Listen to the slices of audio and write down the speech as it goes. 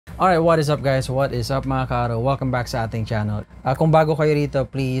Alright, what is up guys? What is up mga karo? Welcome back sa ating channel. Kung bago kayo rito,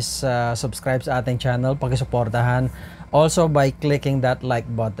 please subscribe sa ating channel, pakisuportahan. Also by clicking that like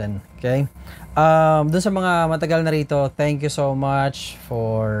button. Okay? Dun sa mga matagal na rito, thank you so much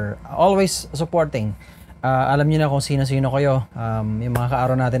for always supporting. Alam niyo na kung sino-sino kayo. Yung mga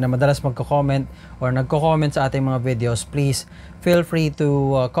kaaro natin na madalas magko-comment or nagko-comment sa ating mga videos, please feel free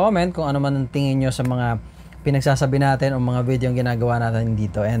to comment kung ano man ang tingin nyo sa mga pinagsasabi natin o mga video yung ginagawa natin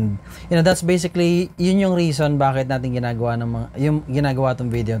dito. And you know, that's basically yun yung reason bakit natin ginagawa yung ginagawa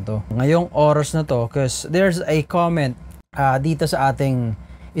tong video to ngayong oras na to, because there's a comment dito sa ating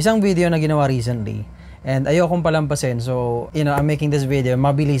isang video na ginawa recently, and ayokong palampasin. So you know, I'm making this video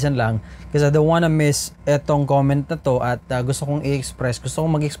mabilisan lang because I don't wanna miss etong comment na to, at gusto kong gusto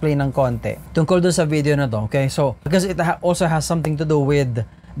kong mag-explain ng konti tungkol dun sa video na to. Okay, so because it also has something to do with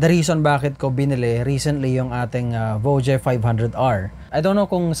the reason bakit ko binili recently yung ating Voge 500R. I don't know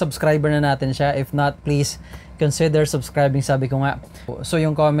kung subscriber na natin siya. If not, please consider subscribing, sabi ko nga. So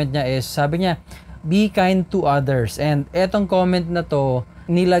yung comment niya is, sabi niya, be kind to others. And etong comment na to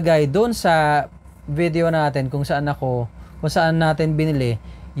nilagay doon sa video natin kung saan natin binili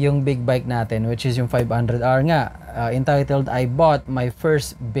yung big bike natin, which is yung 500R nga, entitled I Bought My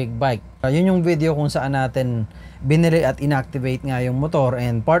First Big Bike. Yun yung video kung saan natin binili at inactivate nga yung motor,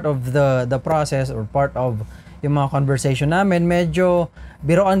 and part of the process or part of yung mga conversation namin, medyo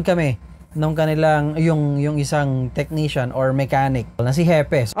biroan kami nung kanilang yung isang technician or mechanic na si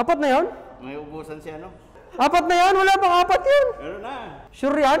Hepes. Apat na yon? May ubusan siya, no? Apat na yan? Wala bang apat yun? Meron na.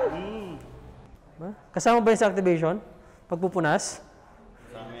 Sure yan? Kasama ba yung sa activation? Pagpupunas?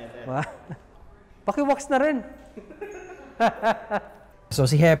 Kasama yan. Pakiwax na rin. So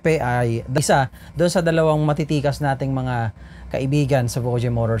si Hepe ay isa doon sa dalawang matitikas nating mga kaibigan sa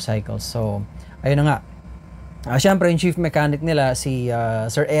Voge Motorcycles. So ayun na nga. Siyempre yung chief mechanic nila si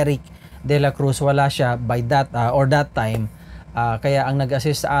Sir Eric De La Cruz, wala siya by that time. Kaya ang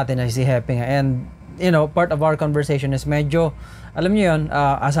nag-assist sa atin ay si Hepe nga. And you know, part of our conversation is medyo, alam niyo yun,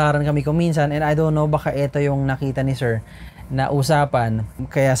 asaran kami kung minsan, and I don't know, baka ito yung nakita ni Sir na usapan,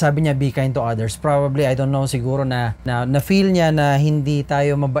 kaya sabi niya be kind to others. Probably, I don't know, siguro na feel niya na hindi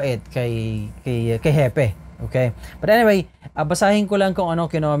tayo mabait kay Hepe. Okay? But anyway, basahin ko lang kung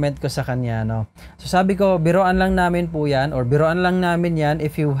ano kinoment ko sa kanya, no. So sabi ko, biroan lang namin po yan, or biroan lang namin yan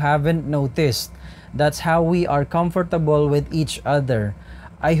if you haven't noticed. That's how we are comfortable with each other.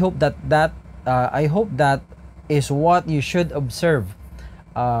 I hope that is what you should observe.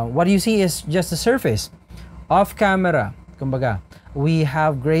 What you see is just the surface. Off camera, kumbaga, we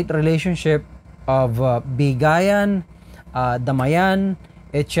have great relationship of bigayan, damayan,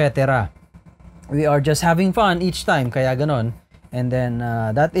 etc. We are just having fun each time, kaya ganon. And then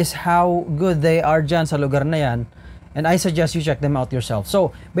that is how good they are dyan sa lugar na yan. And I suggest you check them out yourself.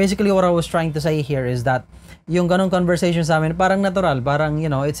 So basically what I was trying to say here is that yung ganong conversation sa amin parang natural, parang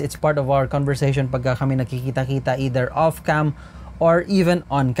you know, it's part of our conversation pagka kami nakikita-kita either off cam or even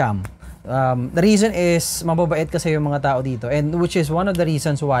on cam. The reason is mababait kasi yung mga tao dito, and which is one of the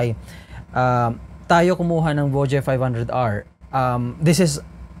reasons why tayo kumuha ng Voge 500R. This is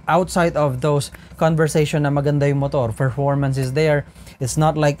outside of those conversation na maganda yung motor, performance is there. It's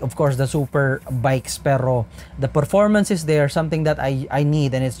not like, of course, the super bikes, pero the performance is there, something that I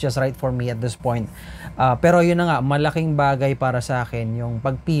need, and it's just right for me at this point. Pero yun na nga, malaking bagay para sa akin yung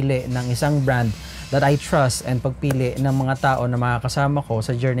pagpili ng isang brand that I trust, and pagpili ng mga tao na makakasama ko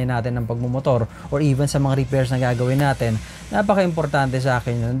sa journey natin ng pagmumotor or even sa mga repairs na gagawin natin. Napaka-importante sa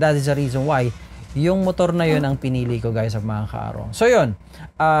akin yun. That is the reason why yung motor na yun ang pinili ko, guys, sa mga kaaro. So yun,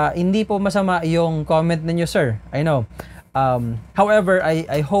 hindi po masama yung comment ninyo, sir. I know. However,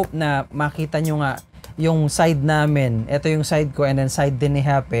 I hope na makita nyo nga yung side namin. Ito yung side ko, and then side din ni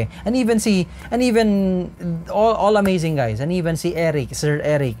Happy. And even all amazing guys. And even si Eric, Sir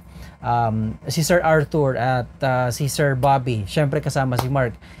Eric, si Sir Arthur, at si Sir Bobby. Syempre kasama si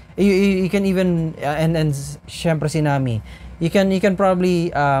Mark. You can even, and syempre si Nami. You can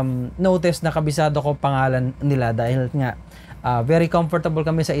probably notice na kabisado ko pangalan nila dahil nga very comfortable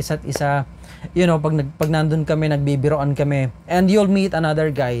kami sa isa't isa. You know, pag nandun kami, nagbibiroan kami, and you'll meet another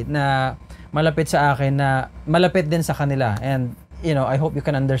guy na malapit sa akin na malapit din sa kanila. And you know, I hope you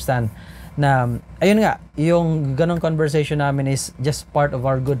can understand na ayun nga, yung ganong conversation namin is just part of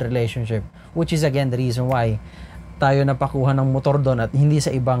our good relationship, which is again the reason why tayo napakuha ng motor doon at hindi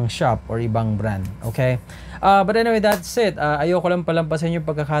sa ibang shop or ibang brand. Okay? But anyway, that's it. Ayoko lang palampasin yung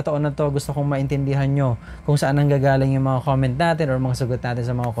pagkakataon na to. Gusto kong maintindihan nyo kung saan ang gagaling yung mga comment natin or mga sagot natin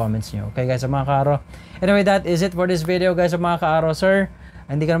sa mga comments nyo. Okay guys, sa mga kaaro. Anyway, that is it for this video, guys, sa mga kaaro. Sir,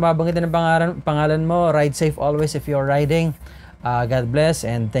 hindi ka na mabanggitin ng pangalan mo. Ride safe always if you're riding. God bless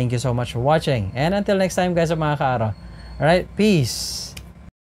and thank you so much for watching. And until next time guys, mga kaaro. Alright, peace!